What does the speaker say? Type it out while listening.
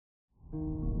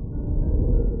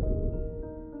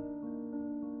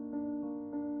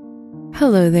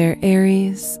Hello there,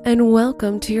 Aries, and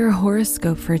welcome to your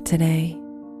horoscope for today,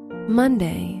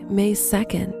 Monday, May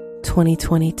 2nd,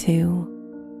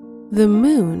 2022. The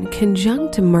moon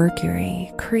conjunct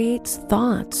Mercury creates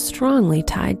thoughts strongly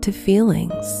tied to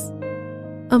feelings.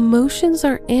 Emotions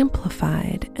are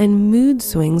amplified and mood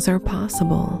swings are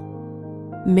possible.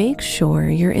 Make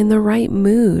sure you're in the right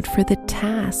mood for the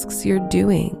tasks you're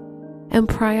doing and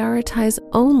prioritize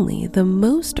only the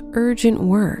most urgent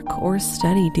work or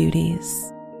study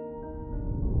duties.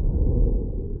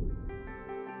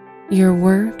 Your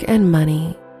work and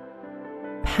money.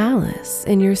 Pallas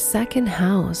in your second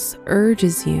house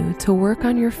urges you to work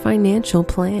on your financial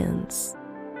plans.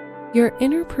 Your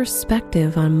inner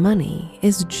perspective on money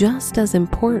is just as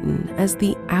important as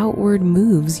the outward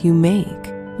moves you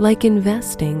make, like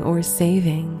investing or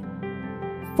saving.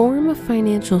 Form a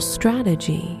financial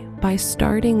strategy by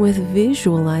starting with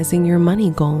visualizing your money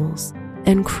goals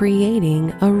and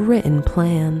creating a written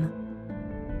plan.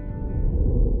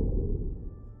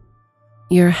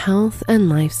 Your health and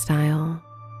lifestyle.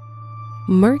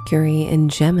 Mercury in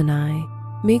Gemini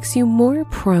makes you more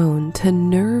prone to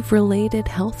nerve-related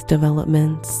health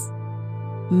developments.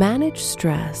 Manage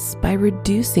stress by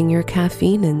reducing your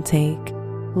caffeine intake,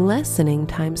 lessening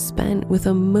time spent with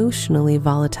emotionally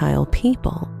volatile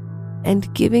people,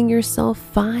 and giving yourself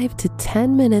 5 to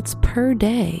 10 minutes per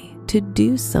day to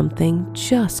do something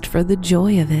just for the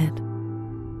joy of it.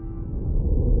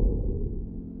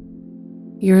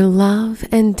 Your love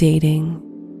and dating.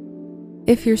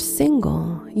 If you're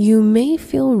single, you may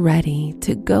feel ready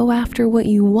to go after what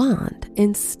you want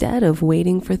instead of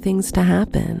waiting for things to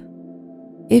happen.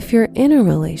 If you're in a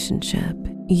relationship,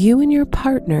 you and your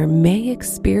partner may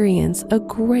experience a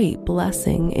great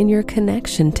blessing in your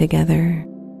connection together.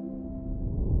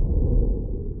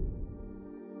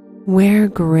 Wear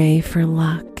gray for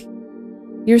luck.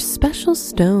 Your special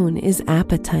stone is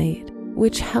apatite,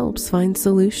 which helps find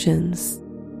solutions.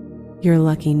 Your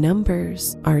lucky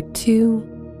numbers are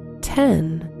 2,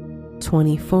 10,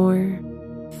 24,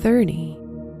 30,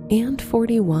 and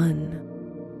 41.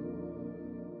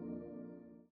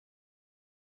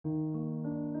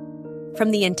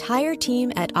 From the entire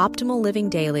team at Optimal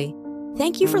Living Daily,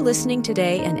 thank you for listening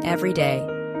today and every day.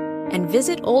 And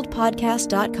visit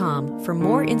oldpodcast.com for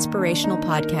more inspirational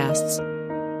podcasts.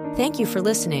 Thank you for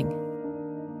listening.